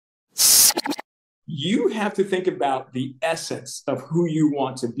you have to think about the essence of who you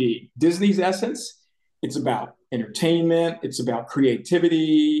want to be. Disney's essence, it's about entertainment, it's about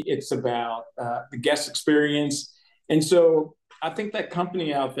creativity, it's about the guest experience. And so I think that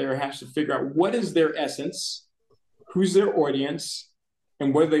company out there has to figure out what is their essence, who's their audience,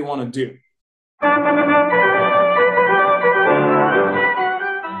 and what do they want to do.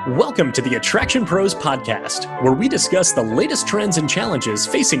 Welcome to the Attraction Pros podcast, where we discuss the latest trends and challenges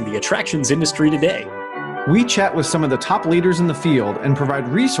facing the attractions industry today. We chat with some of the top leaders in the field and provide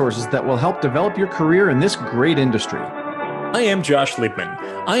resources that will help develop your career in this great industry. I am Josh Liebman.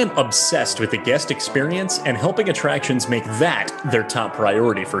 I am obsessed with the guest experience and helping attractions make that their top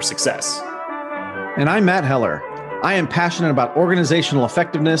priority for success. And I'm Matt Heller. I am passionate about organizational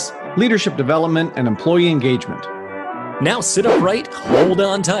effectiveness, leadership development, and employee engagement. Now sit upright, hold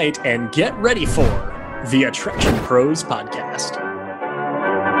on tight, and get ready for the Attraction Pros podcast.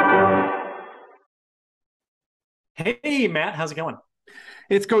 Hey, Matt, how's it going?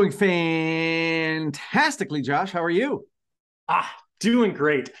 It's going fantastically, Josh. How are you? Doing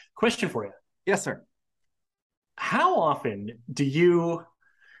great. Question for you. Yes, sir. How often do you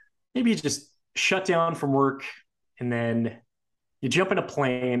maybe just shut down from work and then you jump in a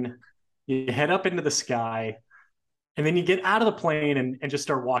plane, you head up into the sky, and then you get out of the plane and just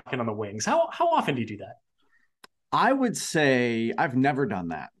start walking on the wings? How often do you do that? I would say I've never done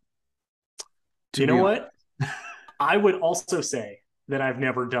that. You know what? I would also say that I've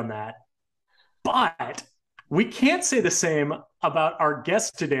never done that. But we can't say the same about our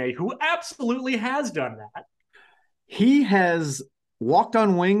guest today, who absolutely has done that. He has walked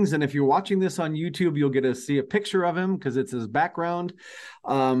on wings, and if you're watching this on YouTube, you'll get to see a picture of him because it's his background.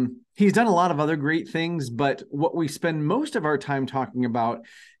 He's done a lot of other great things, but what we spend most of our time talking about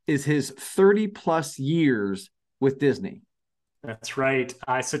is his 30 plus years with Disney. That's right.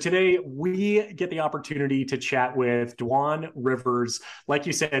 So today we get the opportunity to chat with Djuan Rivers. Like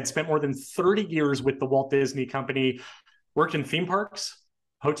you said, spent more than 30 years with the Walt Disney Company, worked in theme parks,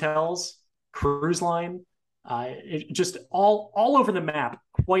 hotels, cruise line, just all over the map,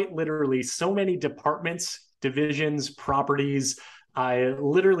 quite literally. So many departments, divisions, properties,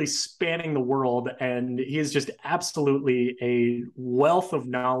 literally spanning the world. And he is just absolutely a wealth of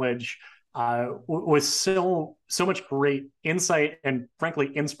knowledge, with so much great insight and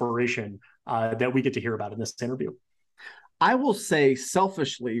frankly inspiration that we get to hear about in this interview. I will say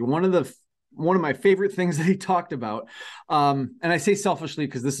selfishly, one of my favorite things that he talked about, and I say selfishly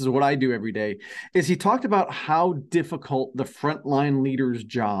because this is what I do every day, is he talked about how difficult the frontline leader's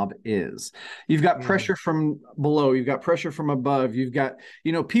job is. You've got pressure from below, you've got pressure from above, you've got,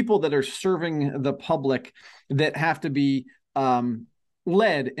 people that are serving the public that have to be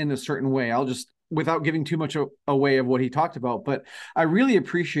led in a certain way. I'll just, without giving too much away of what he talked about, but I really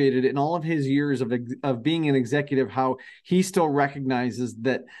appreciated in all of his years of being an executive, how he still recognizes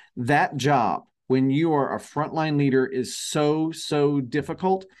that job, when you are a frontline leader, is so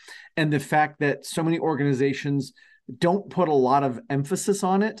difficult. And the fact that so many organizations don't put a lot of emphasis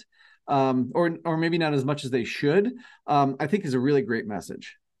on it, or maybe not as much as they should, I think is a really great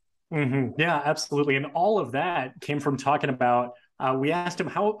message. Mm-hmm. Yeah, absolutely. And all of that came from talking about, we asked him,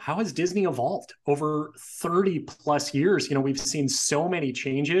 how has Disney evolved over 30 plus years? We've seen so many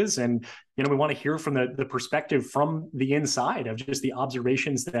changes, and, we want to hear from the perspective from the inside of just the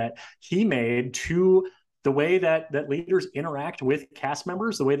observations that he made to the way that leaders interact with cast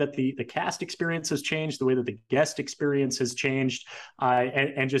members, the way that the cast experience has changed, the way that the guest experience has changed,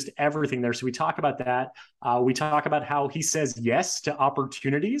 and just everything there. So we talk about that. We talk about how he says yes to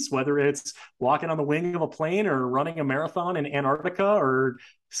opportunities, whether it's walking on the wing of a plane or running a marathon in Antarctica or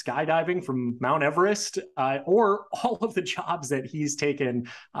skydiving from Mount Everest, or all of the jobs that he's taken,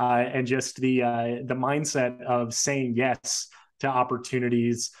 and just the mindset of saying yes to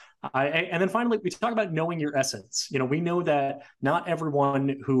opportunities. And then finally, we talk about knowing your essence. We know that not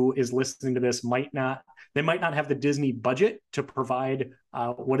everyone who is listening to this might not have the Disney budget to provide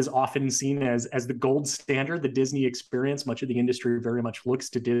what is often seen as the gold standard, the Disney experience. Much of the industry very much looks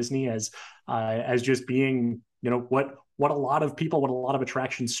to Disney as just being, what a lot of people, what a lot of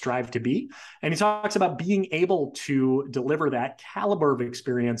attractions strive to be. And he talks about being able to deliver that caliber of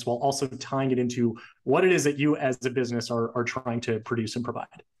experience while also tying it into what it is that you as a business are trying to produce and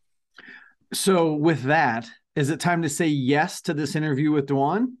provide. So with that, is it time to say yes to this interview with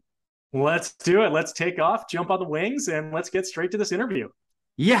Djuan? Let's do it. Let's take off, jump on the wings, and let's get straight to this interview.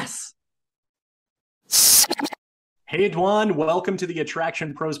 Yes. Hey, Djuan, welcome to the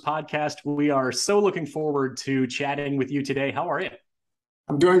Attraction Pros podcast. We are so looking forward to chatting with you today. How are you?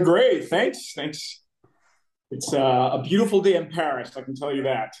 I'm doing great. Thanks. It's a beautiful day in Paris, I can tell you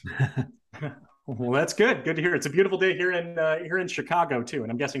that. Well, that's good. Good to hear. It's a beautiful day here in Chicago too,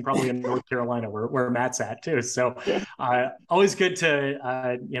 and I'm guessing probably in North Carolina where Matt's at too. So, Yeah. always good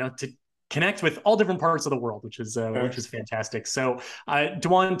to to connect with all different parts of the world, which is fantastic. So,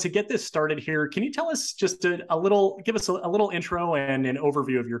 Djuan, to get this started here, can you tell us just give us a little intro and an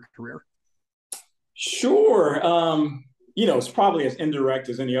overview of your career? Sure. It's probably as indirect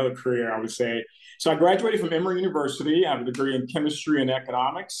as any other career, I would say. So I graduated from Emory University. I have a degree in chemistry and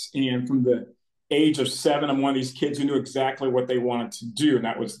economics. And from the age of 7, I'm one of these kids who knew exactly what they wanted to do, and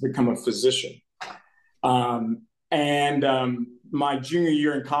that was to become a physician. My junior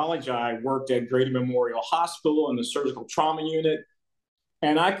year in college, I worked at Grady Memorial Hospital in the surgical trauma unit.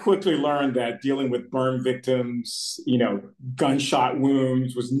 And I quickly learned that dealing with burn victims, gunshot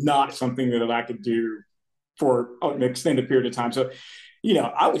wounds was not something that I could do for an extended period of time. So,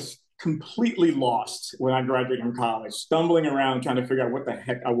 I was completely lost when I graduated from college, stumbling around trying to figure out what the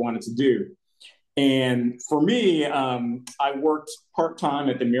heck I wanted to do. And for me, I worked part-time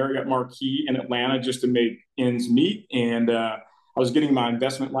at the Marriott Marquis in Atlanta just to make ends meet. And I was getting my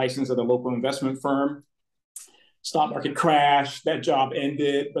investment license at a local investment firm. Stock market crashed, that job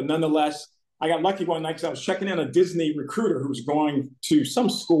ended. But nonetheless, I got lucky one night because I was checking in a Disney recruiter who was going to some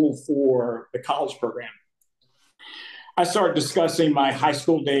school for the college program. I started discussing my high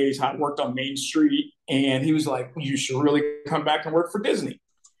school days, how I worked on Main Street. And he was like, you should really come back and work for Disney.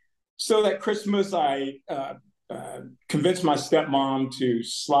 So that Christmas, I convinced my stepmom to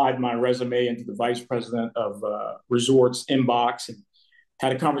slide my resume into the vice president of resorts inbox and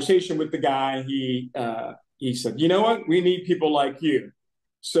had a conversation with the guy. He said, you know what? We need people like you.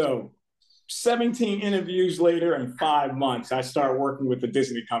 So 17 interviews later and 5 months, I started working with the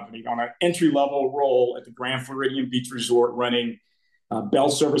Disney Company on an entry-level role at the Grand Floridian Beach Resort running bell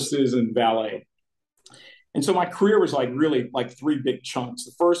services and valet. And so my career was really 3 big chunks.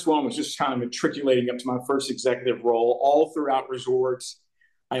 The first one was just kind of matriculating up to my first executive role all throughout resorts.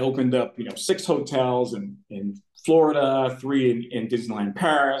 I opened up, 6 hotels in Florida, 3 in Disneyland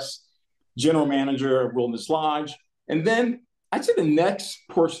Paris, general manager of Wilderness Lodge. And then I'd say the next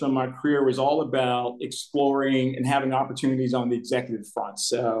portion of my career was all about exploring and having opportunities on the executive front.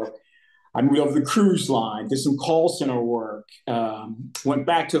 So I moved over the cruise line, did some call center work, went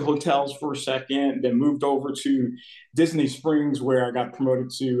back to hotels for a second, then moved over to Disney Springs where I got promoted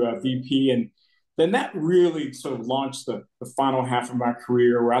to VP. And then that really sort of launched the final half of my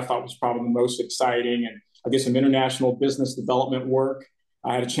career where I thought was probably the most exciting. And I did some international business development work.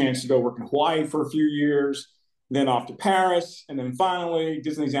 I had a chance to go work in Hawaii for a few years, then off to Paris, and then finally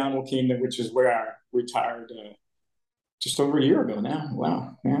Disney's Animal Kingdom, which is where I retired just over a year ago now.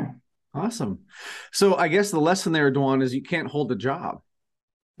 Wow. Yeah. Awesome. So I guess the lesson there, Djuan, is you can't hold a job.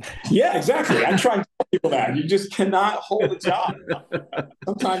 Yeah, exactly. I try to tell people that you just cannot hold a job.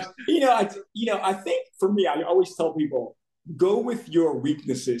 Sometimes, I think for me, I always tell people, go with your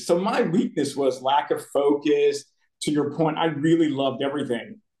weaknesses. So my weakness was lack of focus. To your point, I really loved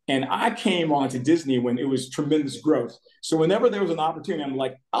everything. And I came on to Disney when it was tremendous growth. So whenever there was an opportunity, I'm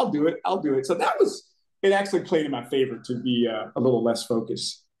like, I'll do it. So it actually played in my favor to be a little less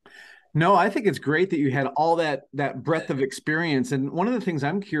focused. No, I think it's great that you had all that breadth of experience. And one of the things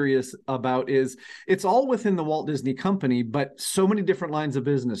I'm curious about is it's all within the Walt Disney Company, but so many different lines of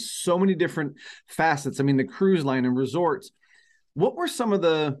business, so many different facets. I mean, the cruise line and resorts. What were some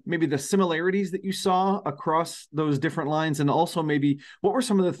of maybe the similarities that you saw across those different lines? And also maybe what were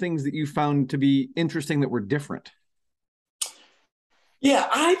some of the things that you found to be interesting that were different? Yeah,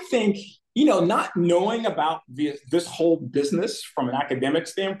 I think, not knowing about this whole business from an academic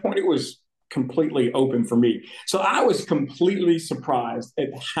standpoint, it was completely open for me. So I was completely surprised at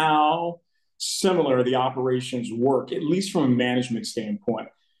how similar the operations work, at least from a management standpoint.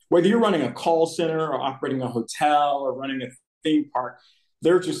 Whether you're running a call center or operating a hotel or running a theme park,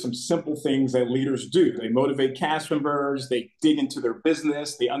 there are just some simple things that leaders do. They motivate cast members, they dig into their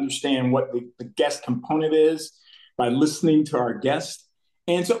business, they understand what the guest component is by listening to our guests.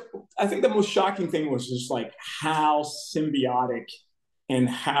 And so I think the most shocking thing was just how symbiotic and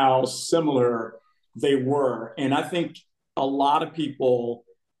how similar they were. And I think a lot of people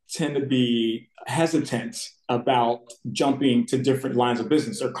tend to be hesitant about jumping to different lines of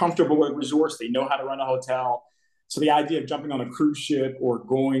business. They're comfortable with resorts, they know how to run a hotel. So the idea of jumping on a cruise ship or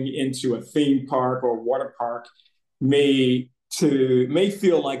going into a theme park or water park may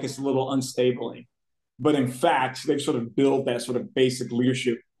feel like it's a little unstable. But in fact, they sort of build that sort of basic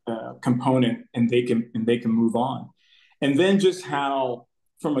leadership component, and they can move on. And then just how,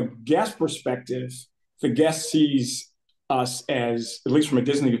 from a guest perspective, the guest sees us as, at least from a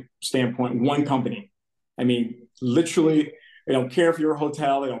Disney standpoint, one company. I mean, literally, They don't care if you're a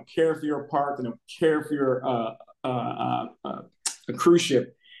hotel. They don't care if you're a park. They don't care if you're a cruise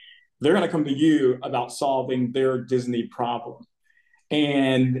ship. They're going to come to you about solving their Disney problem.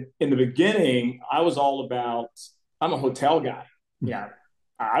 And in the beginning, I was all about, I'm a hotel guy. Yeah,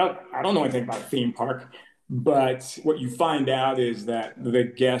 I don't know anything about a theme park. But what you find out is that the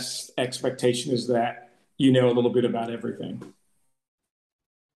guest expectation is that you know a little bit about everything.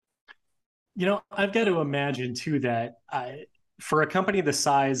 I've got to imagine too that for a company the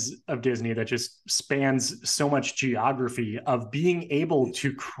size of Disney that just spans so much geography, of being able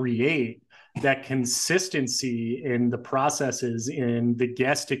to create that consistency in the processes, in the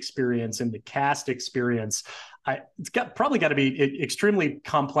guest experience, in the cast experience, probably got to be extremely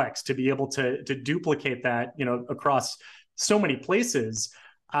complex to be able to duplicate that, across so many places.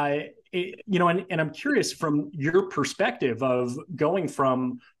 And I'm curious from your perspective of going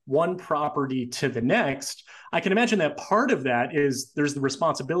from one property to the next. I can imagine that part of that is there's the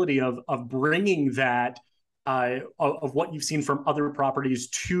responsibility of bringing that of what you've seen from other properties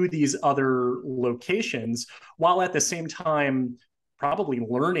to these other locations, while at the same time probably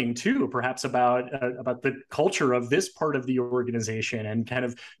learning too, perhaps about the culture of this part of the organization, and kind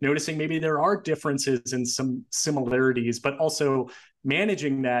of noticing maybe there are differences and some similarities, but also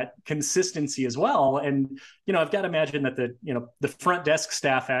managing that consistency as well. And I've got to imagine that the front desk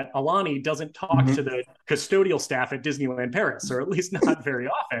staff at Alani doesn't talk to the custodial staff at Disneyland Paris, or at least not very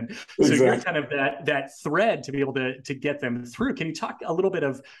often. So you're kind of that thread to be able to get them through. Can you talk a little bit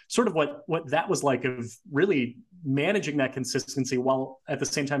of sort of what that was like, of really managing that consistency while at the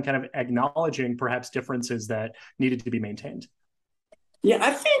same time kind of acknowledging perhaps differences that needed to be maintained? Yeah,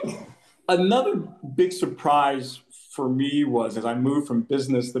 I think another big surprise for me was, as I moved from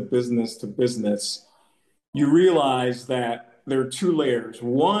business to business to business, you realize that there are two layers.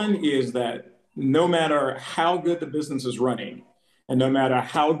 One is that no matter how good the business is running, and no matter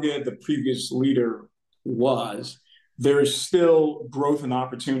how good the previous leader was, there is still growth and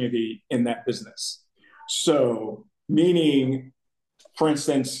opportunity in that business. So, meaning, for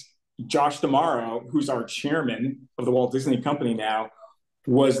instance, Josh D'Amaro, who's our chairman of the Walt Disney Company now,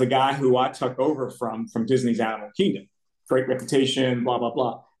 was the guy who I took over from Disney's Animal Kingdom. Great reputation, blah, blah,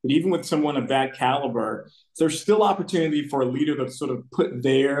 blah. But even with someone of that caliber, there's still opportunity for a leader to sort of put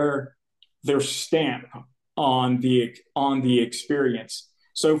their stamp on the experience.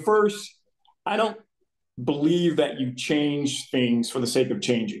 So first, I don't believe that you change things for the sake of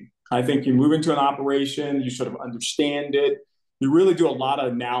changing. I think you move into an operation, you sort of understand it. You really do a lot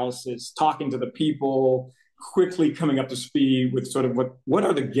of analysis, talking to the people, quickly coming up to speed with sort of what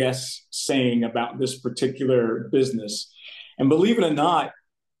are the guests saying about this particular business. And believe it or not,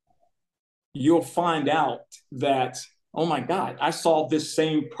 you'll find out that, oh my God, I solved this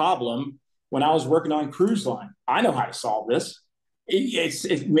same problem when I was working on cruise line. I know how to solve this.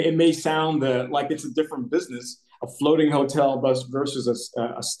 It may sound like it's a different business, a floating hotel versus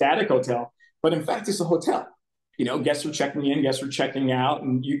a static hotel, but in fact, it's a hotel. Guests are checking in, guests are checking out,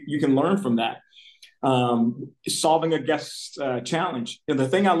 and you can learn from that. Solving a guest challenge. And the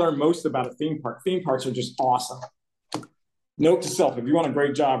thing I learned most about a theme parks are just awesome. Note to self, if you want a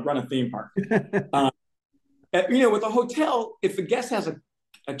great job, run a theme park. With a hotel, if the guest has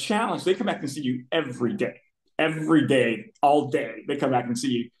a challenge, they come back and see you every day, all day. They come back and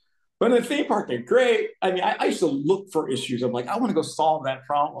see you. But in a theme park, they're great. I mean, I used to look for issues. I'm like, I want to go solve that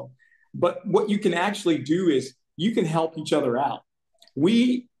problem. But what you can actually do is you can help each other out.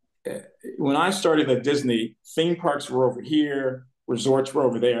 When I started at Disney, theme parks were over here, resorts were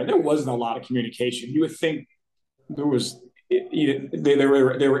over there. There wasn't a lot of communication. You would think there was,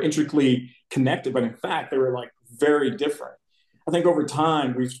 they were intricately connected, but in fact, they were like very different. I think over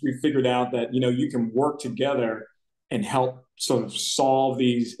time, we figured out that, you can work together and help sort of solve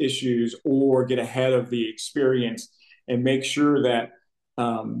these issues or get ahead of the experience and make sure that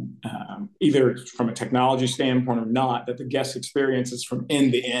either from a technology standpoint or not, that the guest experience is from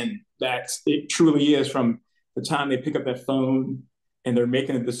end to end, that it truly is from the time they pick up that phone and they're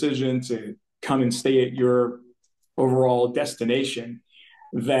making a decision to come and stay at your overall destination,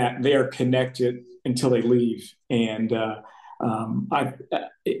 that they are connected until they leave. And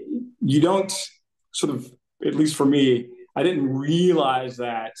you don't sort of, at least for me, I didn't realize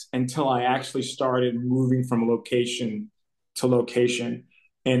that until I actually started moving from location to location.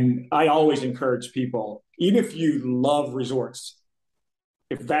 And I always encourage people, even if you love resorts,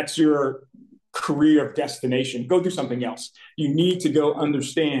 if that's your career of destination, go do something else. You need to go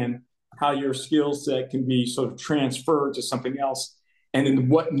understand how your skill set can be sort of transferred to something else, and then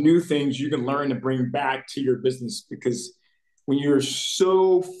what new things you can learn to bring back to your business. Because when you're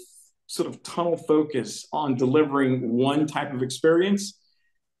so sort of tunnel focus on delivering one type of experience,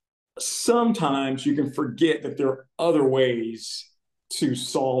 sometimes you can forget that there are other ways to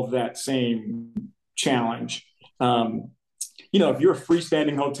solve that same challenge. If you're a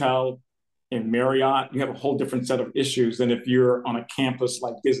freestanding hotel in Marriott, you have a whole different set of issues than if you're on a campus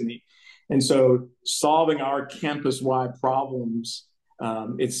like Disney. And so solving our campus-wide problems,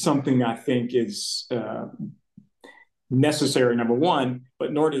 it's something I think is necessary, number one. But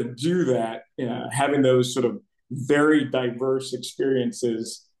in order to do that, having those sort of very diverse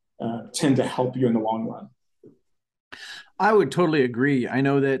experiences tend to help you in the long run. I would totally agree. I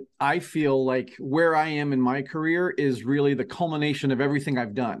know that I feel like where I am in my career is really the culmination of everything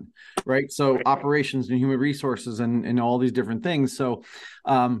I've done, right? So operations and human resources and all these different things. So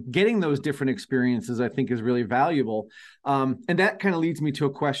getting those different experiences, I think, is really valuable. And that kind of leads me to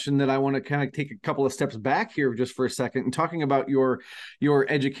a question that I want to kind of take a couple of steps back here just for a second and talking about your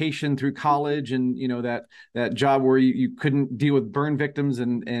education through college and, that job where you couldn't deal with burn victims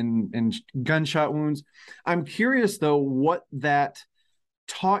and gunshot wounds. I'm curious, though, what that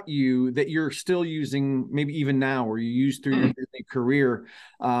taught you that you're still using maybe even now or you used through your career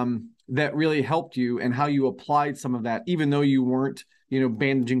that really helped you and how you applied some of that, even though you weren't,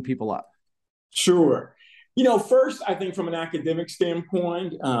 bandaging people up. Sure. First, I think from an academic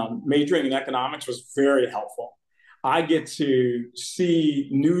standpoint, majoring in economics was very helpful. I get to see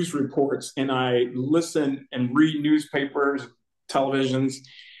news reports and I listen and read newspapers, televisions,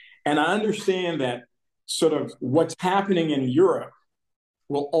 and I understand that sort of what's happening in Europe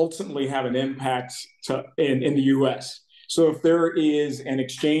will ultimately have an impact in the US. So if there is an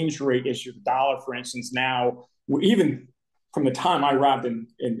exchange rate issue, the dollar, for instance, now, even from the time I arrived in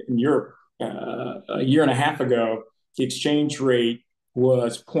Europe a year and a half ago, the exchange rate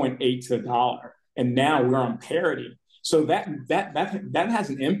was 0.8 to the dollar. And now we're on parity. So that has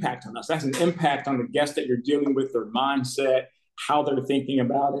an impact on us. That has an impact on the guests that you're dealing with, their mindset, how they're thinking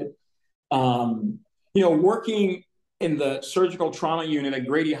about it. Working in the surgical trauma unit at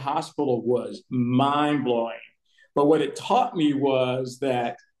Grady Hospital was mind-blowing. But what it taught me was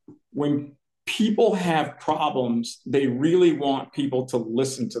that when people have problems, they really want people to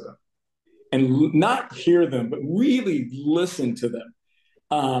listen to them and not hear them, but really listen to them,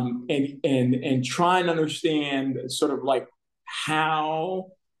 and try and understand sort of like, how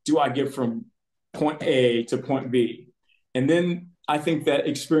do I get from point A to point B? And then I think that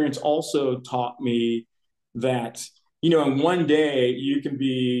experience also taught me that, in one day you can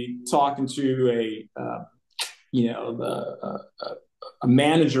be talking to a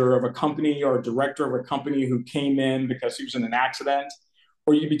manager of a company or a director of a company who came in because he was in an accident,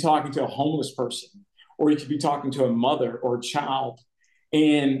 or you'd be talking to a homeless person, or you could be talking to a mother or a child,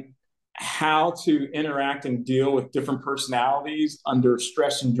 and how to interact and deal with different personalities under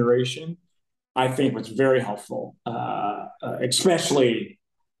stress and duration, I think was very helpful, especially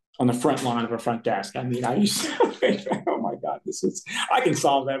on the front line of a front desk. I mean, I used to think, oh my God, I can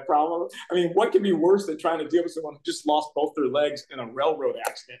solve that problem. I mean, what could be worse than trying to deal with someone who just lost both their legs in a railroad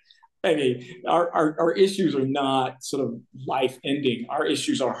accident? I mean, our issues are not sort of life ending. Our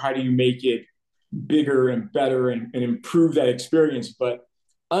issues are, how do you make it bigger and better and improve that experience? But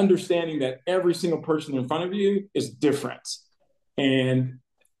understanding that every single person in front of you is different. And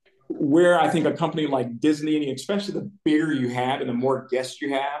where I think a company like Disney, and especially the bigger you have and the more guests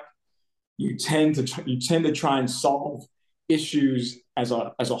you have, you tend to try and solve issues as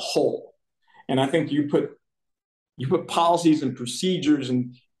a whole. And I think you put policies and procedures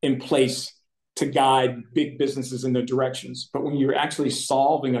in place to guide big businesses in their directions. But when you're actually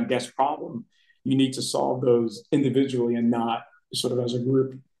solving a guest problem, you need to solve those individually and not sort of as a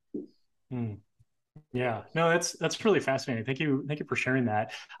group. Yeah, no, that's really fascinating. Thank you for sharing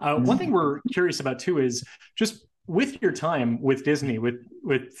that. One thing we're curious about too is just with your time with Disney, with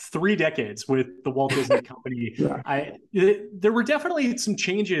 3 decades with the Walt Disney Company, yeah. There were definitely some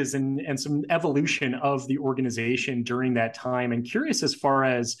changes and some evolution of the organization during that time. And curious as far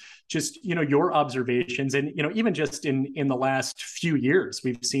as just, your observations and, even just in the last few years,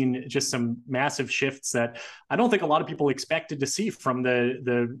 we've seen just some massive shifts that I don't think a lot of people expected to see, from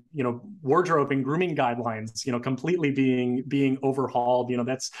the wardrobe and grooming guidelines, completely being overhauled.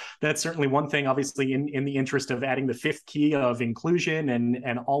 That's certainly one thing, obviously in the interest of adding the 5th key of inclusion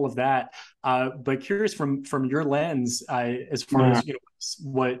and all of that. But curious from your lens, as far as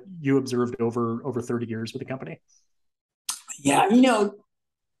what you observed over 30 years with the company. Yeah,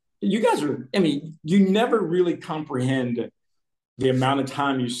 you guys you never really comprehend the amount of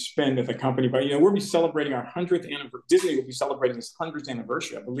time you spend at the company. But we'll be celebrating our 100th anniversary. Disney will be celebrating its 100th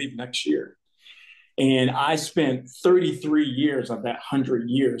anniversary, I believe, next year. And I spent 33 years of that 100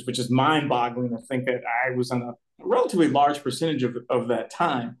 years, which is mind boggling to think that I was on a relatively large percentage of that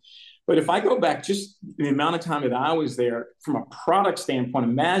time. But if I go back just the amount of time that I was there from a product standpoint,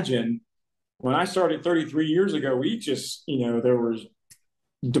 imagine when I started 33 years ago, we just, there was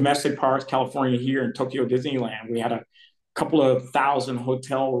domestic parks, California here and Tokyo Disneyland. We had a couple of thousand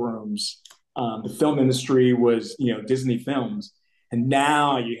hotel rooms. The film industry was, Disney Films. And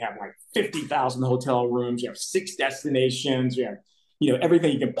now you have like 50,000 hotel rooms. You have 6 destinations. You have,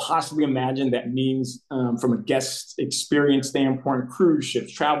 everything you can possibly imagine that means from a guest experience standpoint, cruise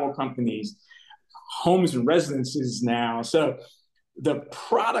ships, travel companies, homes and residences now. So the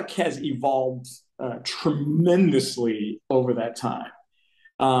product has evolved tremendously over that time.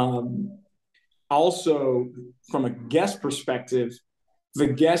 Also, from a guest perspective, the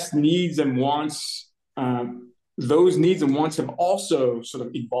guest needs and wants, those needs and wants have also sort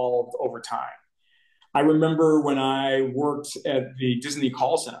of evolved over time. I remember when I worked at the Disney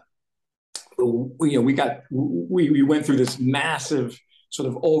call center, we went through this massive sort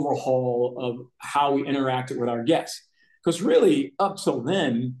of overhaul of how we interacted with our guests. Because really, up till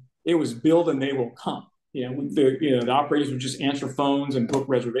then, it was build and they will come. The operators would just answer phones and book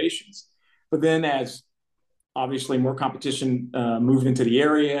reservations. But then as obviously more competition moved into the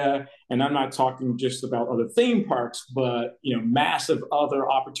area, and I'm not talking just about other theme parks, but massive other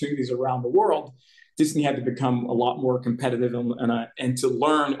opportunities around the world, Disney had to become a lot more competitive and to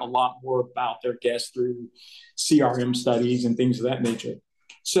learn a lot more about their guests through CRM studies and things of that nature.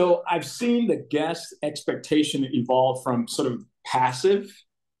 So I've seen the guest expectation evolve from sort of passive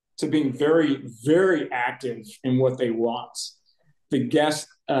to being very, very active in what they want. The guest,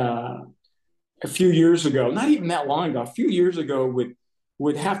 a few years ago, not even that long ago, a few years ago,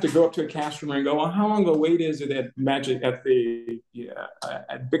 would have to go up to a cast member and go, well, how long a wait is it at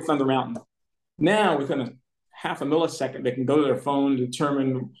Big Thunder Mountain? Now, within a half a millisecond, they can go to their phone,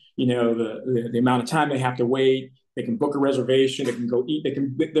 determine the amount of time they have to wait. They can book a reservation. They can go eat.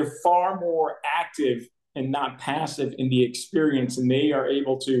 They're far more active and not passive in the experience, and they are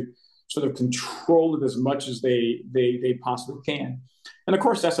able to sort of control it as much as they possibly can. And of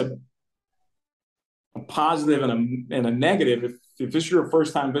course, that's a positive and a negative. If this is your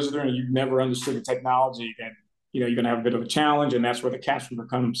first time visitor and you've never understood the technology, then you're going to have a bit of a challenge, and that's where the cast member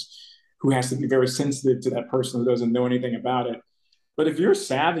comes, who has to be very sensitive to that person who doesn't know anything about it. But if you're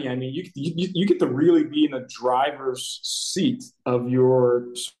savvy, I mean, you get to really be in the driver's seat of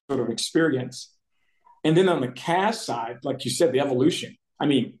your sort of experience. And then on the cast side, like you said, the evolution. I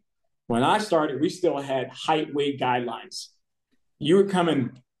mean, when I started, we still had height, weight guidelines. You would come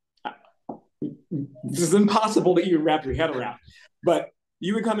in, this is impossible to even wrap your head around, but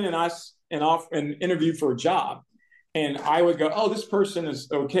you would come in and interview for a job. And I would go, oh, this person is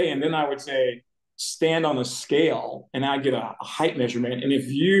okay. And then I would say, stand on a scale, and I get a height measurement. And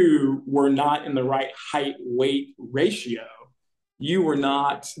if you were not in the right height weight ratio, you were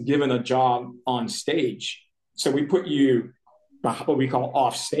not given a job on stage. So we put you what we call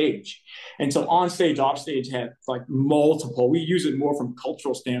off stage. And so on stage, off stage had like multiple, we use it more from a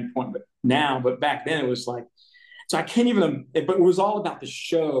cultural standpoint but back then it was like, so I can't even, but it was all about the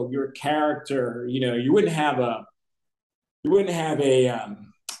show, your character. You wouldn't have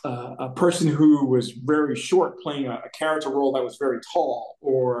a person who was very short playing a character role that was very tall,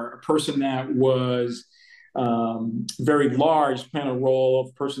 or a person that was very large playing a role of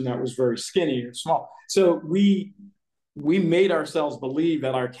a person that was very skinny or small. So we made ourselves believe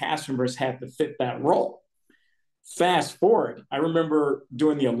that our cast members had to fit that role. Fast forward, I remember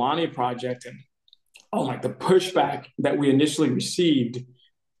doing the Alani project, and the pushback that we initially received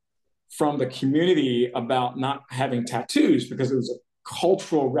from the community about not having tattoos, because it was a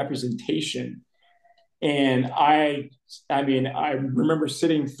cultural representation. And I remember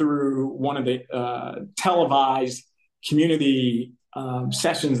sitting through one of the televised community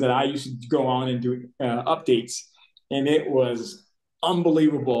sessions that I used to go on and do updates. And it was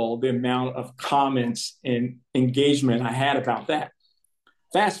unbelievable the amount of comments and engagement I had about that.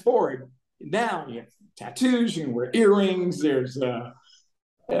 Fast forward, now you have tattoos, you can wear earrings, there's the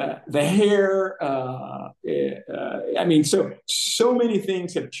hair. So many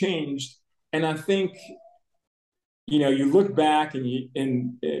things have changed. And I think, you look back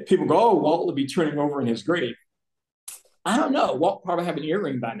and people go, oh, Walt will be turning over in his grave. I don't know. Walt probably have an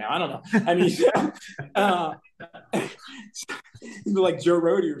earring by now. I don't know. I mean, like Joe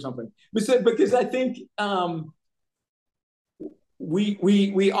Rody or something. Because I think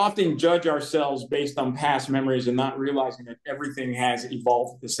we often judge ourselves based on past memories and not realizing that everything has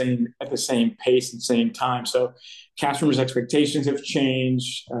evolved at the same pace and same time. So cast members' expectations have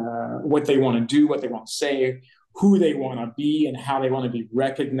changed, what they want to do, what they want to say, who they want to be, and how they want to be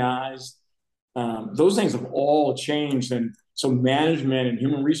recognized. Those things have all changed, and so management and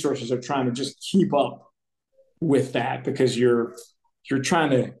human resources are trying to just keep up with that, because you're trying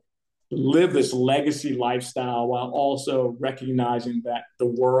to live this legacy lifestyle while also recognizing that the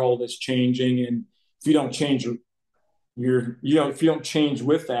world is changing, and if you don't change if you don't change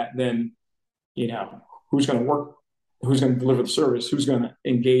with that, then who's going to work, who's going to deliver the service, who's going to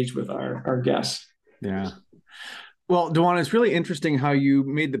engage with our guests. Yeah. Well, Djuan, it's really interesting how you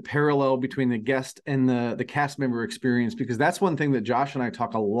made the parallel between the guest and the cast member experience, because that's one thing that Josh and I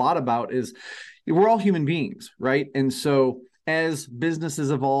talk a lot about is we're all human beings, right? And so as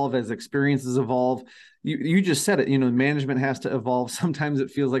businesses evolve, as experiences evolve, you just said it, management has to evolve. Sometimes it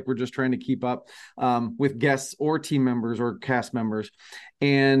feels like we're just trying to keep up with guests or team members or cast members.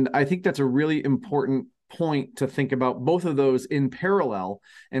 And I think that's a really important point to think about both of those in parallel,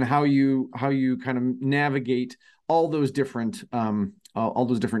 and how you kind of navigate all those different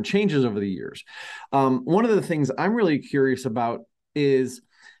changes over the years. One of the things I'm really curious about is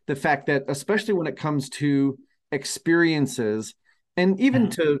the fact that, especially when it comes to experiences, and even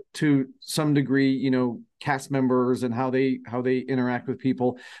to some degree, cast members and how they interact with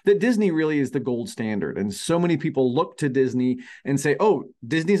people, that Disney really is the gold standard. And so many people look to Disney and say, oh,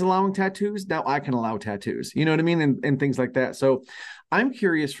 Disney's allowing tattoos, now I can allow tattoos. You know what I mean? And things like that. So I'm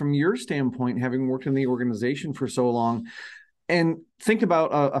curious, from your standpoint, having worked in the organization for so long, and think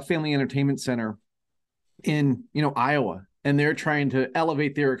about a family entertainment center in, Iowa, and they're trying to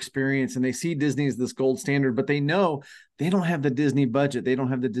elevate their experience, and they see Disney as this gold standard, but they know they don't have the Disney budget. They don't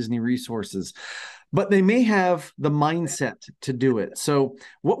have the Disney resources, but they may have the mindset to do it. So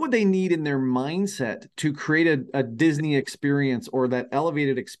what would they need in their mindset to create a Disney experience, or that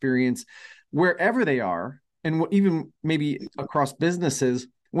elevated experience wherever they are, and even maybe across businesses,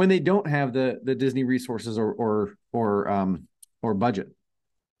 when they don't have the Disney resources or budget?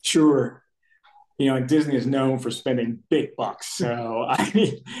 Sure. Disney is known for spending big bucks. So I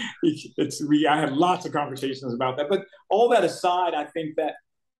had lots of conversations about that. But all that aside, I think that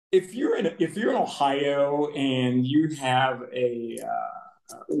if you're in Ohio and you have a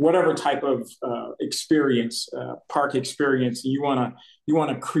whatever type of experience, park experience, and you want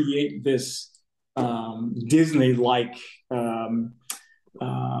to create this Disney-like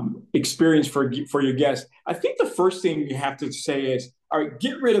experience for your guests, I think the first thing you have to say is, all right,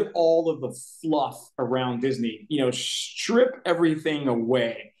 get rid of all of the fluff around Disney. Strip everything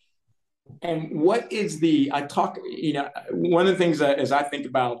away. And one of the things that, as I think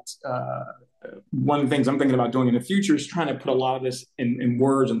about, one of the things I'm thinking about doing in the future is trying to put a lot of this in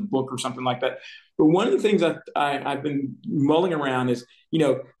words and book or something like that. But one of the things that I've been mulling around is,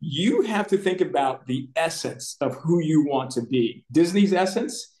 you have to think about the essence of who you want to be. Disney's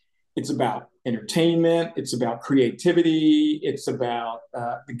essence, it's about entertainment, it's about creativity, it's about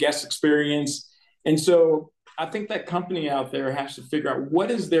the guest experience. And so I think that company out there has to figure out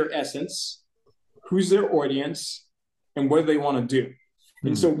what is their essence, who's their audience, and what do they want to do. Mm-hmm.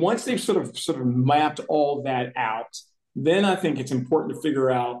 And so once they've sort of mapped all that out, then I think it's important to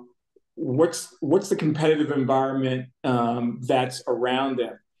figure out what's the competitive environment that's around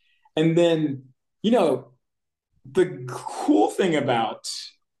them. And then, the cool thing about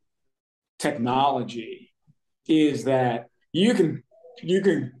technology is that you can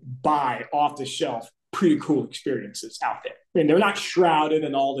buy off the shelf pretty cool experiences out there. And they're not shrouded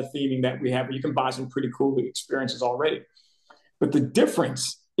in all the theming that we have, but you can buy some pretty cool experiences already. But the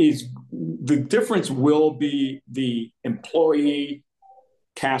difference will be the employee,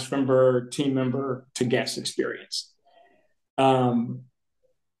 cast member, team member to guest experience.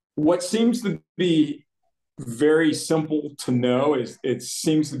 What seems to be very simple to know is it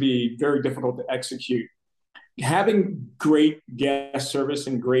seems to be very difficult to execute. Having great guest service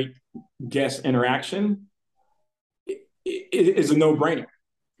and great guest interaction is a no-brainer.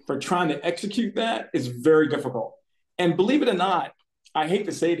 For trying to execute that is very difficult. And believe it or not, I hate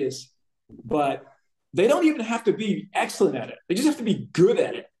to say this, but they don't even have to be excellent at it. They just have to be good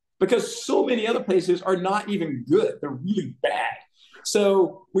at it, because so many other places are not even good. They're really bad.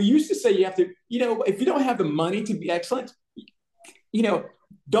 So we used to say you have to, if you don't have the money to be excellent,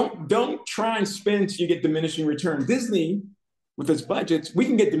 don't try and spend so you get diminishing return. Disney, with its budgets, we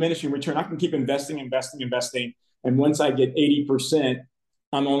can get diminishing return. I can keep investing. And once I get 80%,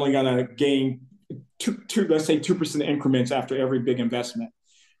 I'm only going to gain let's say 2% increments after every big investment.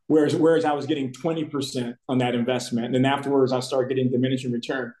 whereas I was getting 20% on that investment. And then afterwards, I started getting diminishing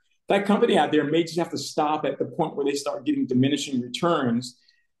return. That company out there may just have to stop at the point where they start getting diminishing returns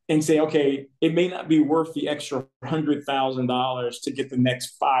and say, okay, it may not be worth the extra $100,000 to get the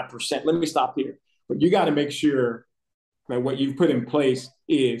next 5%. Let me stop here. But you got to make sure that what you've put in place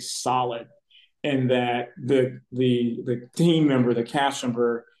is solid, and that the team member, the cast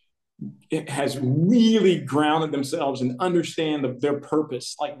member, has really grounded themselves and understand their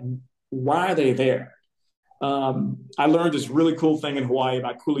purpose. Like, why are they there? I learned this really cool thing in Hawaii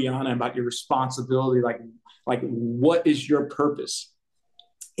about kuleana, about your responsibility. Like what is your purpose?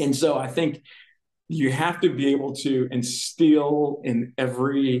 And so I think you have to be able to instill in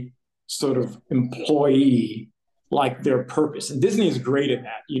every sort of employee like their purpose. And Disney is great at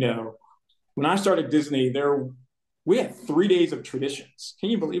that. You know, when I started Disney, we had 3 days of traditions. Can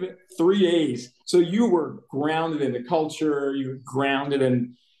you believe it? 3 days. So you were grounded in the culture, you were grounded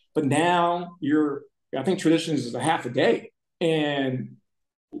in, but now I think traditions is a half a day, and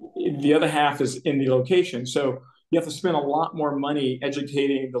the other half is in the location. So you have to spend a lot more money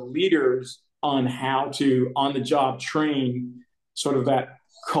educating the leaders on how to, on the job, train sort of that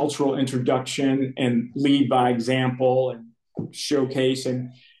cultural introduction and lead by example and showcase.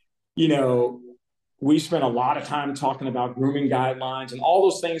 And, you know, we spent a lot of time talking about grooming guidelines and all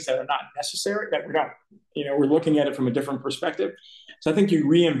those things that are not necessary, that we're not, you know, we're looking at it from a different perspective. So I think you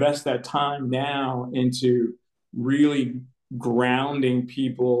reinvest that time now into really grounding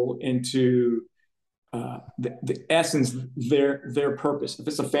people into the essence, their purpose. If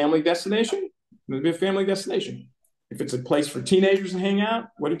it's a family destination, it'll be a family destination. If it's a place for teenagers to hang out,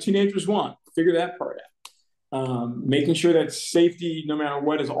 what do teenagers want? Figure that part out. Making sure that safety, no matter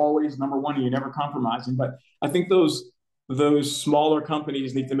what, is always number one, and you're never compromising. But I think those smaller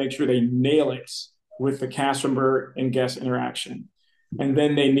companies need to make sure they nail it with the cast member and guest interaction. And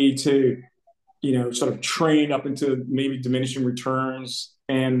then they need to, you know, sort of train up into maybe diminishing returns.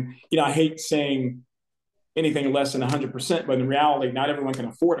 And, you know, I hate saying anything less than 100%, but in reality, not everyone can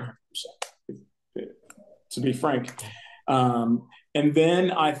afford 100%, to be frank. And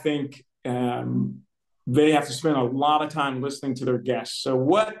then I think they have to spend a lot of time listening to their guests. So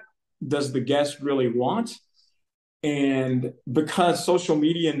what does the guest really want? And because social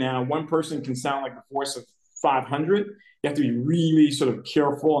media now, one person can sound like the voice of 500, you have to be really sort of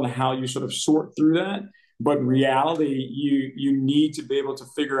careful on how you sort of sort through that. But in reality, you need to be able to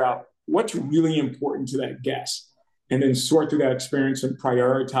figure out what's really important to that guest, and then sort through that experience and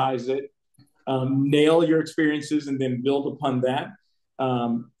prioritize it. Nail your experiences and then build upon that.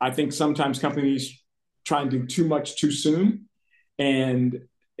 I think sometimes companies try and do too much too soon. And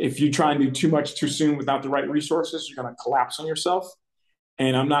if you try and do too much too soon without the right resources, you're going to collapse on yourself.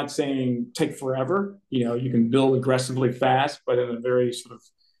 And I'm not saying take forever. You know, you can build aggressively fast, but in a very sort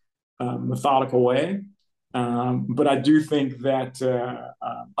of methodical way. But I do think that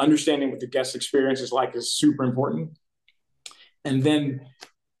understanding what the guest experience is like is super important. And then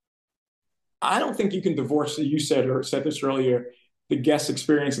I don't think you can divorce, you said this earlier, the guest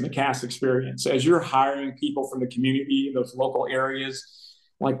experience and the cast experience. As you're hiring people from the community in those local areas,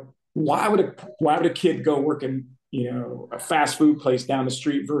 like why would a kid go work in, you know, a fast food place down the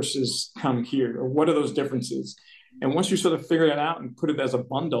street versus come here? Or what are those differences? And once you sort of figure that out and put it as a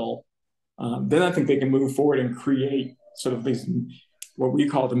bundle, then I think they can move forward and create sort of these, what we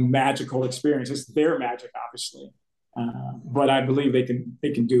call the magical experience. It's their magic, obviously, but I believe they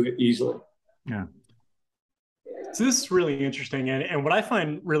can do it easily. Yeah. So this is really interesting. And what I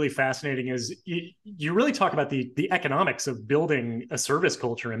find really fascinating is you really talk about the economics of building a service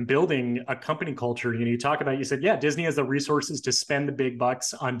culture and building a company culture. You know, you said, yeah, Disney has the resources to spend the big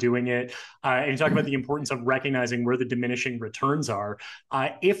bucks on doing it. And you talk about the importance of recognizing where the diminishing returns are.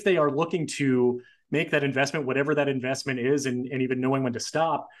 If they are looking to make that investment, whatever that investment is, and even knowing when to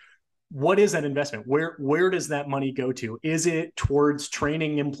stop, what is that investment? Where does that money go to? Is it towards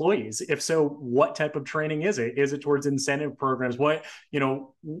training employees? If so, what type of training is it? Is it towards incentive programs? Where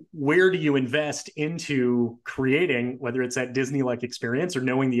do you invest into creating, whether it's that Disney-like experience or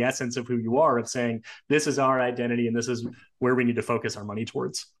knowing the essence of who you are, of saying, this is our identity and this is where we need to focus our money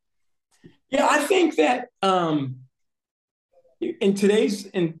towards? Yeah, I think that in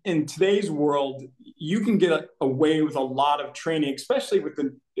today's world, you can get away with a lot of training, especially with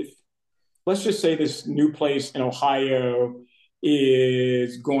let's just say this new place in Ohio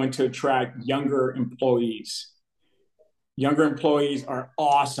is going to attract younger employees. Younger employees are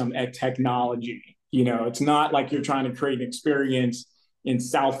awesome at technology. You know, it's not like you're trying to create an experience in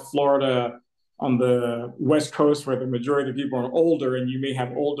South Florida on the West Coast where the majority of the people are older, and you may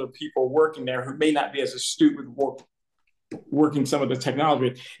have older people working there who may not be as astute with working some of the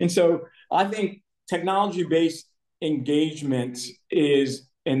technology. And so I think technology-based engagement is,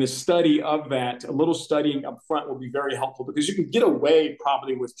 and the study of that, a little studying up front will be very helpful, because you can get away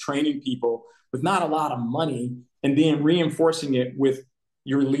probably with training people with not a lot of money, and then reinforcing it with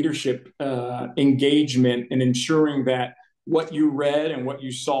your leadership engagement, and ensuring that what you read and what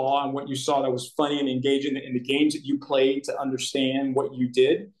you saw that was funny and engaging in the games that you played to understand what you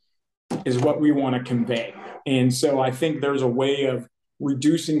did is what we want to convey. And so I think there's a way of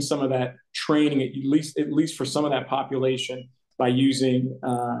reducing some of that training, at least for some of that population, by using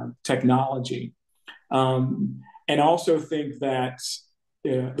technology. And also think that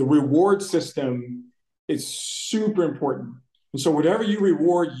the reward system is super important. And so whatever you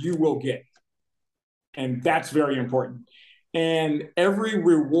reward, you will get. And that's very important. And every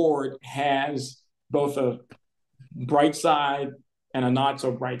reward has both a bright side and a not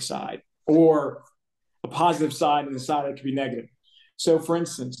so bright side, or a positive side and a side that could be negative. So for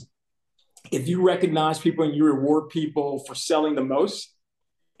instance, if you recognize people and you reward people for selling the most,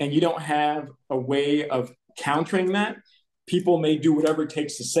 and you don't have a way of countering that, people may do whatever it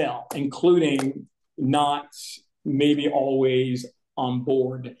takes to sell, including not maybe always on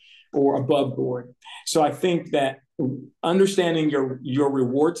board or above board. So I think that understanding your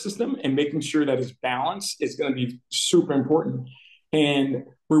reward system and making sure that it's balanced is going to be super important. And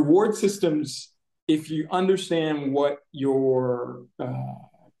reward systems, if you understand what your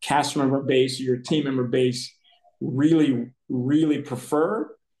cast member base, your team member base really, really prefer,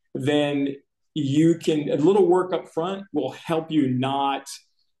 then you can, a little work up front will help you not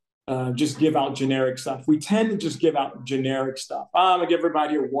just give out generic stuff. We tend to just give out generic stuff. I'm gonna give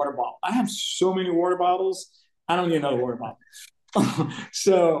everybody a water bottle. I have so many water bottles, I don't need another water bottle.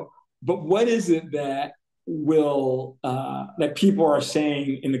 So, but what is it that will that people are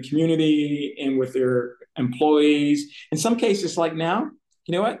saying in the community and with their employees? In some cases, like now,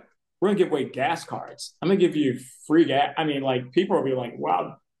 you know what? We're gonna give away gas cards. I'm gonna give you free gas. I mean, like, people will be like,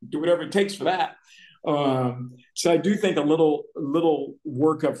 "Wow, do whatever it takes for that." So I do think a little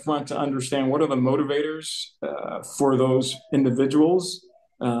work up front to understand what are the motivators for those individuals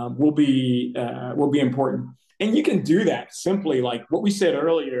will be important. And you can do that simply, like what we said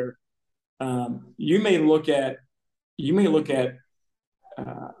earlier. You may look at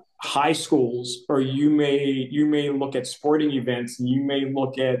high schools, or you may look at sporting events, and you may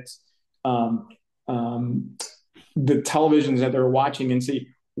look at the televisions that they're watching, and see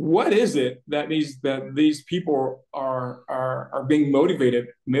what is it that these people are being motivated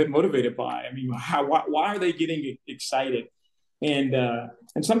by. I mean, why are they getting excited? And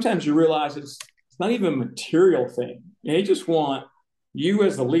sometimes you realize it's not even a material thing. They just want you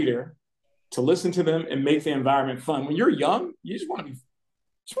as a leader to listen to them and make the environment fun. When you're young, you just want to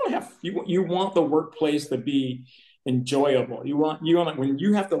have, you want the workplace to be enjoyable. You want when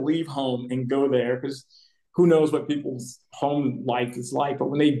you have to leave home and go there, because who knows what people's home life is like, but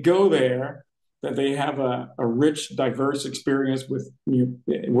when they go there, that they have a rich, diverse experience with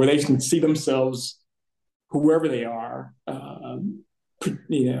where they can see themselves, whoever they are,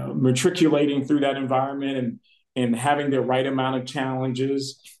 matriculating through that environment, and having the right amount of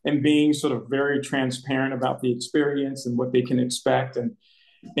challenges, and being sort of very transparent about the experience and what they can expect. And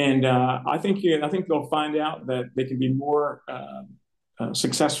I think they'll find out that they can be more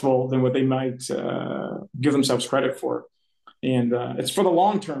successful than what they might give themselves credit for. And it's for the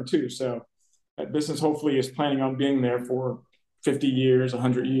long term too. So that business hopefully is planning on being there for 50 years,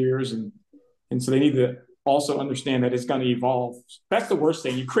 100 years. And so they need to also understand that it's going to evolve. That's the worst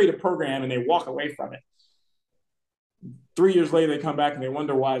thing. You create a program and they walk away from it. 3 years later, they come back and they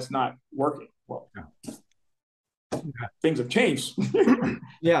wonder why it's not working. Well, things have changed.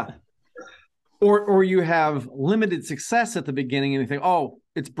 Yeah. Or you have limited success at the beginning and you think, oh,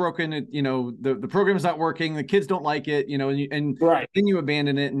 it's broken. The program's not working. The kids don't like it, and right. Then you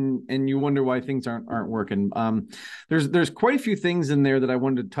abandon it and you wonder why things aren't working. There's quite a few things in there that I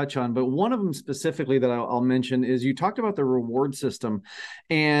wanted to touch on, but one of them specifically that I'll mention is you talked about the reward system.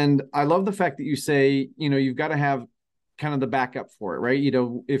 And I love the fact that you say, you've got to have kind of the backup for it, right?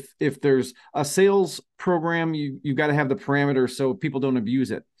 If there's a sales program, you've got to have the parameters so people don't abuse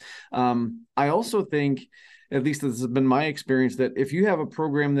it. I also think, at least this has been my experience, that if you have a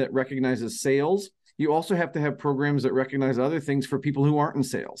program that recognizes sales, you also have to have programs that recognize other things for people who aren't in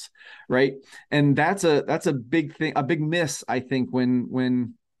sales, right? And that's a big thing, a big miss, I think,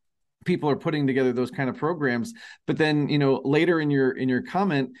 when people are putting together those kind of programs. But then, later in your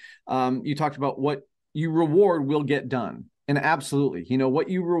comment, you talked about what you reward will get done. And absolutely, what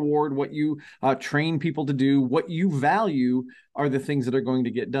you reward, what you train people to do, what you value are the things that are going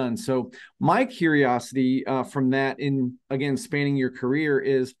to get done. So my curiosity from that, in again spanning your career,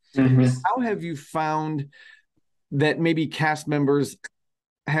 is how have you found that maybe cast members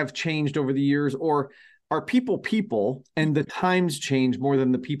have changed over the years, or are people and the times change more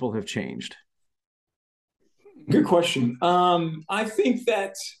than the people have changed? Good question. I think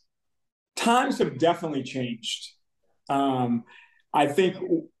that times have definitely changed. I think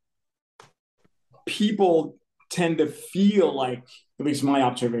people tend to feel like, at least my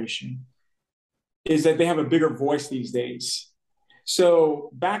observation, is that they have a bigger voice these days. So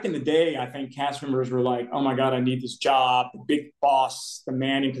back in the day, I think cast members were like, oh my God, I need this job. The big boss, the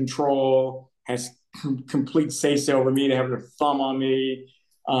man in control, has complete say so over me. They have their thumb on me.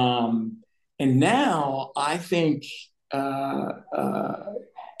 And now I think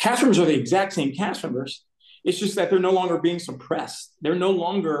cast members are the exact same cast members. It's just that they're no longer being suppressed. They're no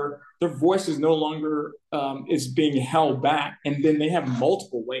longer, their voice is no longer is being held back. And then they have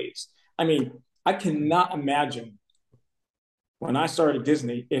multiple ways. I mean, I cannot imagine when I started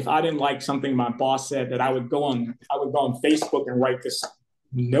Disney, if I didn't like something my boss said, that I would go on Facebook and write this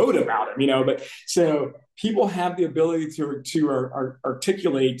note about him. But so people have the ability to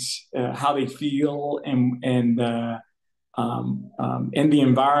articulate how they feel and in the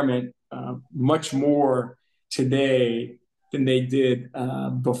environment much more today than they did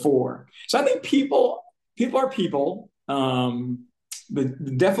before. So I think people are people.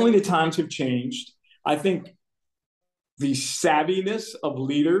 Definitely the times have changed. I think the savviness of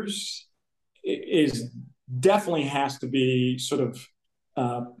leaders is definitely has to be sort of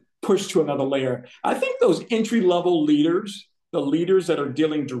pushed to another layer. I think those entry-level leaders, the leaders that are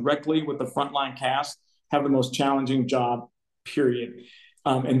dealing directly with the frontline cast, have the most challenging job, period.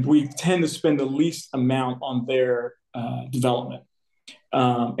 And we tend to spend the least amount on their development.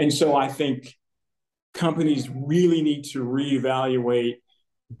 And so I think companies really need to reevaluate,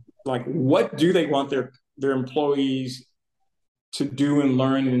 like, what do they want their employees to do and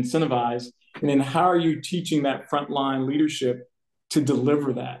learn and incentivize? And then how are you teaching that frontline leadership to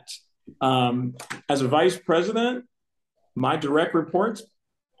deliver that? As a vice president, my direct reports,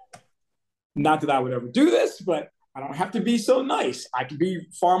 not that I would ever do this, but I don't have to be so nice. I can be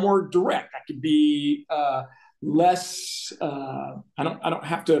far more direct. I can be less. I don't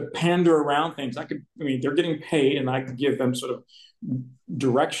have to pander around things. They're getting paid, and I can give them sort of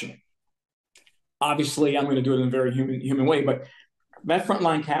direction. Obviously, I'm going to do it in a very human way, but that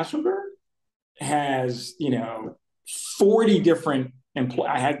frontline cast member has 40 different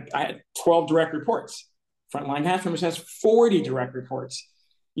employees. I had 12 direct reports. Frontline cast members has 40 direct reports.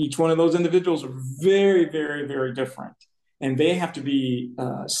 Each one of those individuals are very, very, very different. And they have to be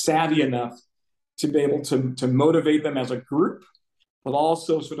savvy enough to be able to motivate them as a group, but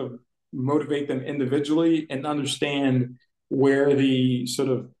also sort of motivate them individually and understand where the sort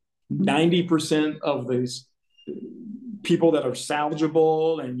of 90% of these people that are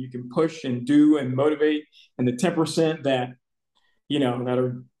salvageable and you can push and do and motivate, and the 10% that that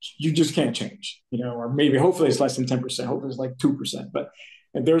are, you just can't change, or maybe hopefully it's less than 10%. Hopefully it's like 2%, but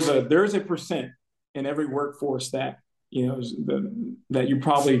there's a percent in every workforce that that you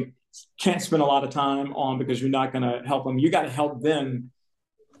probably can't spend a lot of time on because you're not going to help them. You got to help them.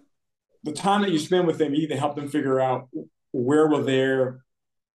 The time that you spend with them, you need to help them figure out where will their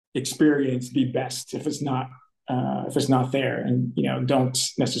experience be best if it's not there, and don't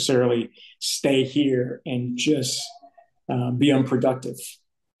necessarily stay here and just be unproductive.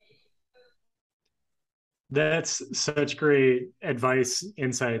 That's such great advice,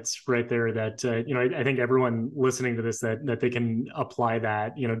 insights right there that, I think everyone listening to this, that they can apply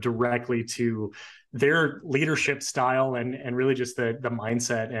that, directly to their leadership style and really just the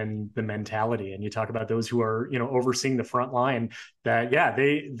mindset and the mentality. And you talk about those who are, overseeing the front line, that, yeah,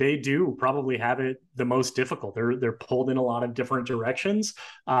 they do probably have it the most difficult. They're pulled in a lot of different directions,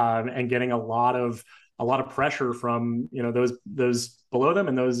 and getting a lot of pressure from those below them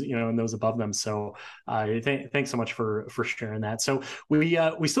and those and those above them. So thanks so much for sharing that. So we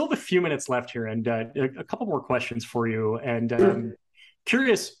still have a few minutes left here, and a couple more questions for you. And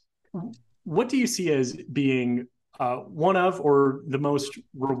curious, what do you see as being one of, or the most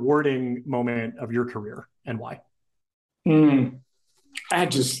rewarding moment of your career, and why? I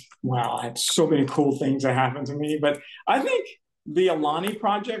had so many cool things that happened to me, but I think the Alani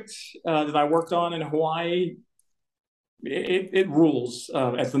project that I worked on in Hawaii, it rules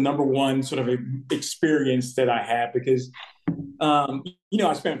as the number one sort of experience that I had, because I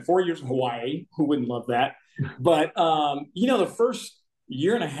spent 4 years in Hawaii. Who wouldn't love that? But the first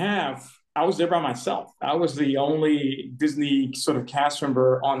year and a half, I was there by myself. I was the only Disney sort of cast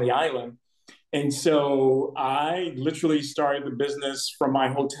member on the island. And so I literally started the business from my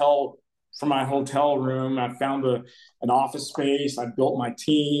hotel room. I found an office space. I built my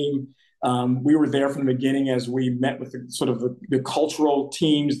team. We were there from the beginning as we met with the cultural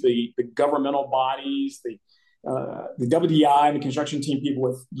teams, the governmental bodies, the WDI and the construction team people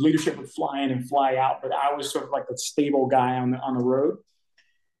with leadership would fly in and fly out. But I was sort of like the stable guy on the road.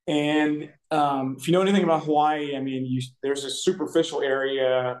 And if you know anything about Hawaii, I mean, there's a superficial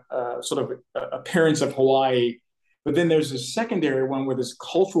area, sort of appearance of Hawaii, but then there's a secondary one where this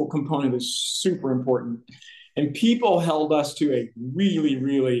cultural component is super important. And people held us to a really,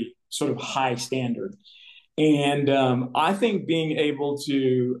 really sort of high standard. And I think being able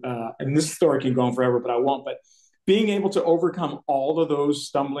to, and this story can go on forever, but I won't, but being able to overcome all of those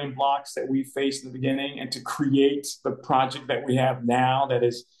stumbling blocks that we faced in the beginning and to create the project that we have now that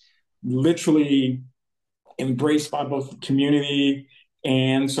is literally embraced by both the community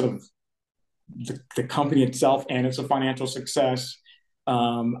and sort of the company itself, and it's a financial success.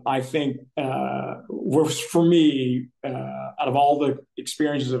 I think for me, out of all the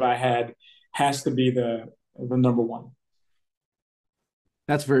experiences that I had, has to be the number one.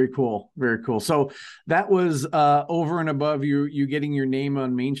 That's very cool. Very cool. So that was over and above you getting your name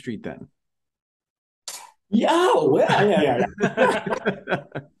on Main Street then. Yeah, well, yeah.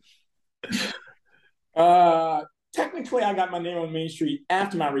 Technically, I got my name on Main Street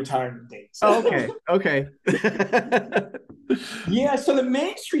after my retirement date. So. Oh, okay. Yeah, so the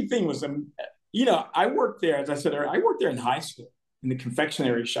Main Street thing was, I worked there, as I said earlier, I worked there in high school in the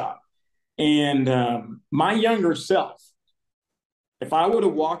confectionery shop. And my younger self, if I would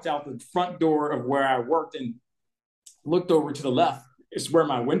have walked out the front door of where I worked and looked over to the left, is where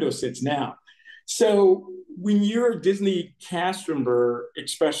my window sits now. So when you're a Disney cast member,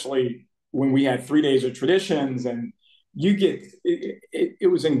 especially when we had 3 days of traditions, and you get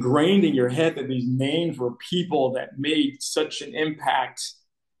it was ingrained in your head that these names were people that made such an impact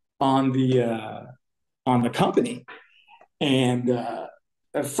on the company. And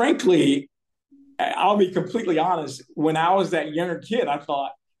frankly, I'll be completely honest, when I was that younger kid, I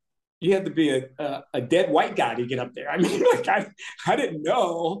thought you had to be a dead white guy to get up there. I mean, like I didn't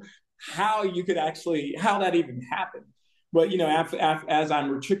know how that even happened. But, as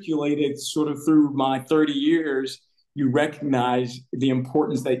I'm matriculated sort of through my 30 years, you recognize the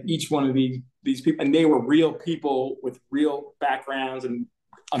importance that each one of these people, and they were real people with real backgrounds and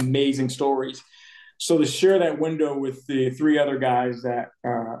amazing stories. So to share that window with the three other guys that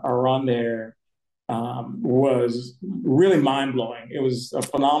are on there was really mind-blowing. It was a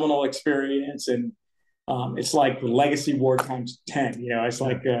phenomenal experience, and it's like the legacy war times 10. It's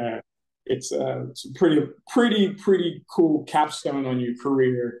like it's a pretty cool capstone on your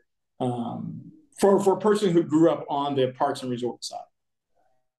career for a person who grew up on the parks and resort side.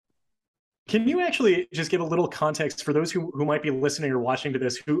 Can you actually just give a little context for those who might be listening or watching to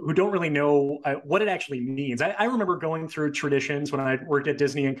this who don't really know what it actually means? I remember going through traditions when I worked at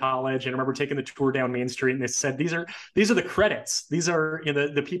Disney in college, and I remember taking the tour down Main Street, and they said these are the credits. These are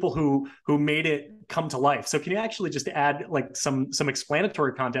the people who made it come to life. So can you actually just add like some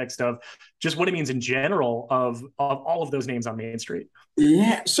explanatory context of just what it means in general of all of those names on Main Street?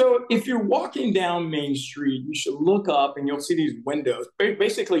 Yeah. So if you're walking down Main Street, you should look up and you'll see these windows,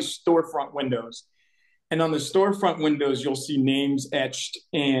 basically storefront windows. And on the storefront windows, you'll see names etched,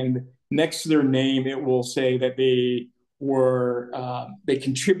 and next to their name, it will say that they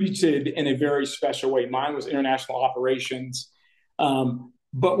contributed in a very special way. Mine was international operations.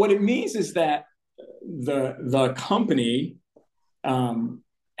 But what it means is that the company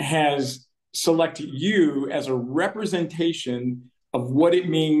has selected you as a representation of what it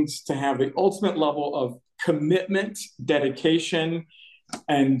means to have the ultimate level of commitment, dedication,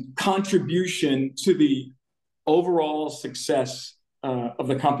 and contribution to the overall success of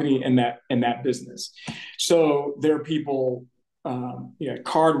the company and that business. So there are people,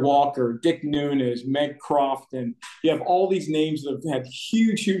 Card Walker, Dick Nunes, Meg Croft, and you have all these names that have had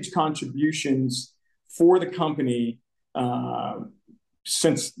huge contributions for the company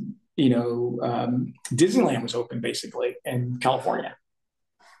since Disneyland was open, basically, in California.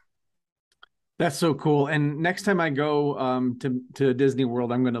 That's so cool. And next time I go to Disney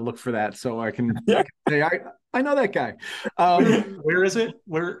World, I'm going to look for that so I can say I know that guy. Where is it?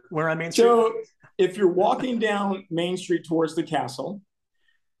 Where on Main Street? So if you're walking down Main Street towards the castle,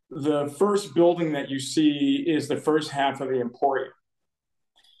 the first building that you see is the first half of the Emporium.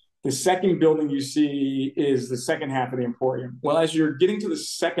 The second building you see is the second half of the Emporium. Well, as you're getting to the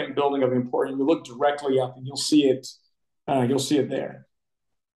second building of the Emporium, you look directly up and you'll see it there.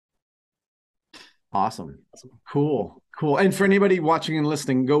 Awesome. Cool. Cool. And for anybody watching and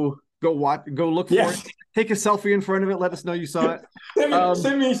listening, go watch, go look for Yes. it. Take a selfie in front of it. Let us know you saw it.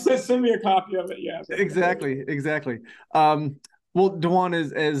 Send me a copy of it. Yeah. Exactly. Exactly. Well, Djuan,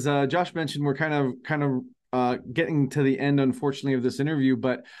 as Josh mentioned, we're kind of getting to the end, unfortunately, of this interview,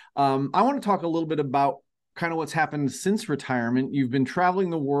 but I want to talk a little bit about kind of what's happened since retirement. You've been traveling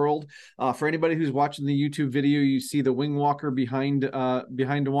the world. For anybody who's watching the YouTube video, you see the wing walker behind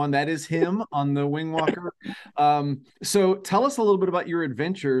Djuan. That is him on the wing walker. So tell us a little bit about your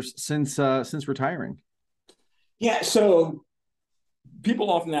adventures since retiring. Yeah. So people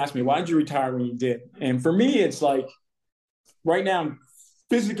often ask me, why did you retire when you did? And for me, it's like right now I'm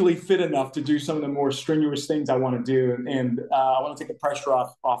physically fit enough to do some of the more strenuous things I want to do, and I want to take the pressure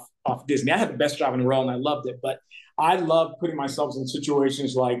off Disney. I had the best job in the world, and I loved it, but I love putting myself in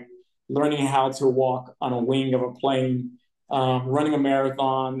situations like learning how to walk on a wing of a plane, running a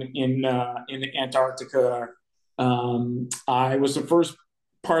marathon in Antarctica. I was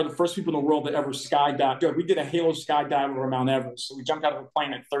part of the first people in the world that ever skydived. We did a halo skydive over Mount Everest. So we jumped out of a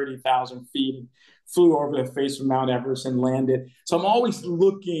plane at 30,000 feet and flew over the face of Mount Everest and landed. So I'm always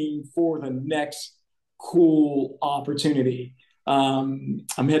looking for the next cool opportunity. I'm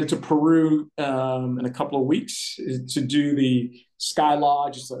headed to Peru in a couple of weeks to do the Sky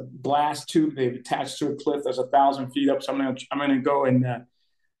Lodge. It's a blast tube they've attached to a cliff that's 1,000 feet up. So I'm gonna go and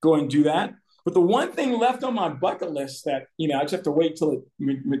do that. But the one thing left on my bucket list that, I just have to wait till it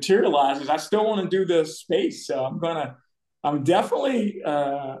materializes, I still want to do the space. So I'm definitely,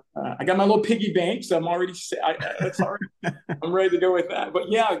 I got my little piggy bank, so I'm ready to go with that. But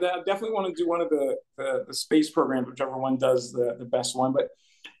yeah, I definitely want to do one of the space programs, whichever one does the best one. But,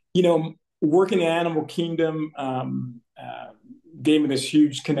 working in Animal Kingdom gave me this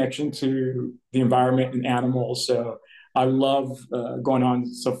huge connection to the environment and animals. So I love going on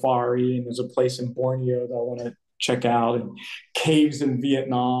safari, and there's a place in Borneo that I want to check out, and caves in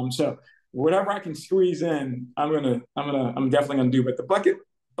Vietnam. So whatever I can squeeze in, I'm definitely gonna do. But the bucket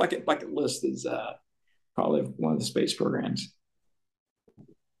list is probably one of the space programs.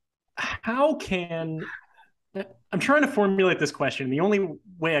 How can I'm trying to formulate this question. The only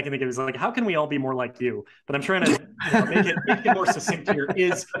way I can think of is like, how can we all be more like you? But I'm trying to make it more succinct here.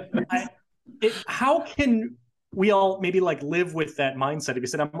 How can we all maybe like live with that mindset? If you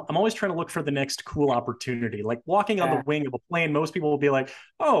said, I'm always trying to look for the next cool opportunity, like walking on the wing of a plane, most people will be like,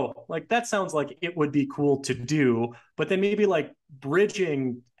 oh, like that sounds like it would be cool to do. But then maybe like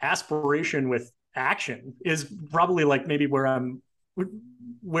bridging aspiration with action is probably like maybe where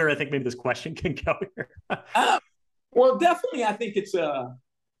I think maybe this question can go here. Well, definitely, I think it's a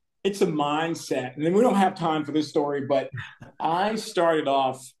mindset. And then we don't have time for this story, but I started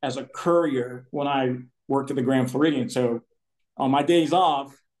off as a courier when I worked at the Grand Floridian. So on my days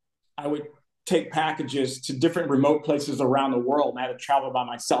off, I would take packages to different remote places around the world, and I had to travel by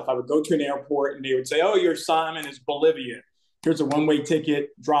myself. I would go to an airport and they would say, oh, your assignment is Bolivia. Here's a one-way ticket,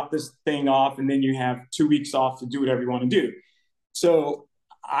 drop this thing off, and then you have 2 weeks off to do whatever you want to do. So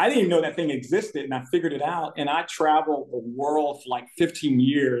I didn't even know that thing existed, and I figured it out. And I traveled the world for like 15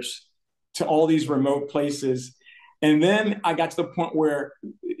 years to all these remote places. And then I got to the point where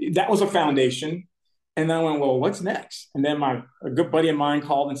that was a foundation. And then I went, well, what's next? And then a good buddy of mine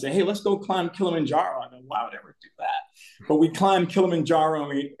called and said, hey, let's go climb Kilimanjaro. I go, why would I ever do that? But we climbed Kilimanjaro,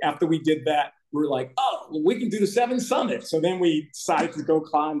 and after we did that, we were like, oh, well, we can do the 7 summits. So then we decided to go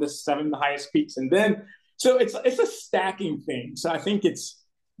climb the 7 highest peaks. And then, so it's a stacking thing. So I think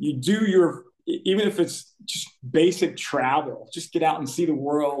you do even if it's just basic travel, just get out and see the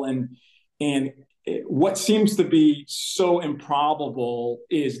world. And what seems to be so improbable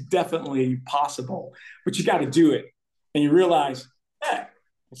is definitely possible, but you got to do it. And you realize,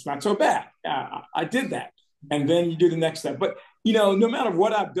 it's not so bad. I did that. And then you do the next step. But, no matter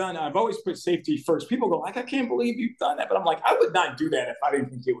what I've done, I've always put safety first. People go like, I can't believe you've done that. But I'm like, I would not do that if I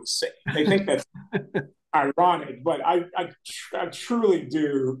didn't think it was safe. They think that's ironic, but I truly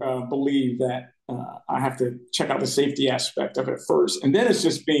do believe that I have to check out the safety aspect of it first. And then it's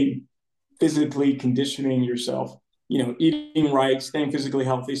just being physically conditioning yourself, eating right, staying physically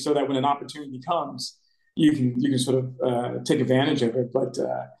healthy, so that when an opportunity comes, you can sort of take advantage of it. But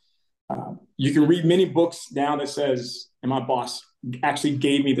you can read many books now that says, and my boss actually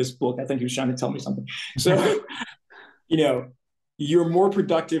gave me this book. I think he was trying to tell me something. So, you're more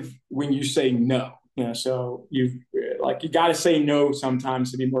productive when you say no. So you got to say no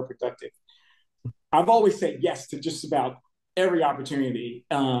sometimes to be more productive. I've always said yes to just about every opportunity.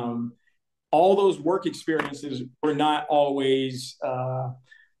 All those work experiences were not always,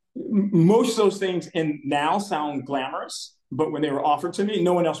 most of those things and now sound glamorous, but when they were offered to me,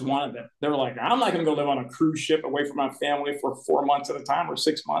 no one else wanted them. They were like, I'm not going to go live on a cruise ship away from my family for 4 months at a time or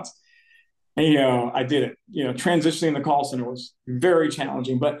 6 months. And, I did it. Transitioning the call center was very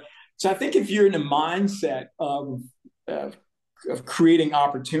challenging. But so I think if you're in the mindset of creating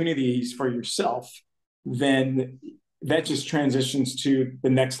opportunities for yourself, then that just transitions to the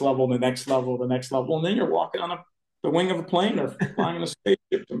next level, the next level, the next level. And then you're walking on the wing of a plane or flying in a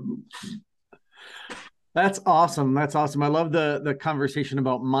spaceship. That's awesome. That's awesome. I love the conversation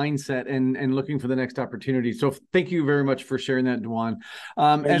about mindset and looking for the next opportunity. So thank you very much for sharing that, Djuan.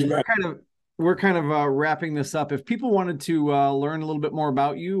 As we're kind of wrapping this up, if people wanted to learn a little bit more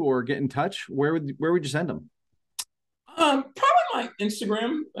about you or get in touch, where would you send them? Probably my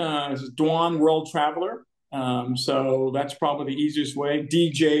Instagram is Djuan World Traveler. So that's probably the easiest way.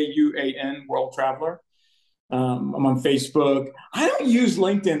 DJUAN World Traveler. I'm on Facebook. I don't use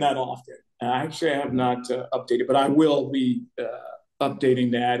LinkedIn that often. Actually, I have not updated, but I will be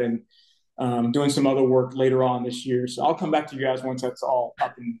updating that and doing some other work later on this year. So I'll come back to you guys once that's all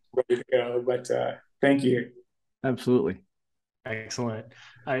up and ready to go. But thank you. Absolutely. Excellent.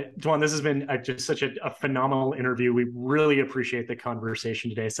 Djuan, this has been just such a phenomenal interview. We really appreciate the conversation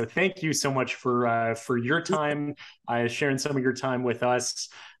today. So thank you so much for your time, sharing some of your time with us.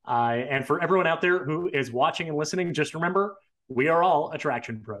 And for everyone out there who is watching and listening, just remember, we are all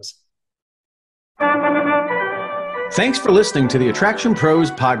Attraction Pros. Thanks for listening to the Attraction Pros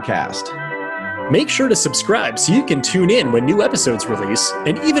podcast. Make sure to subscribe so you can tune in when new episodes release.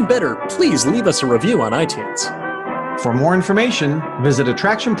 And even better, please leave us a review on iTunes. For more information, visit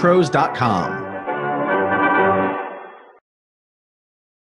attractionpros.com.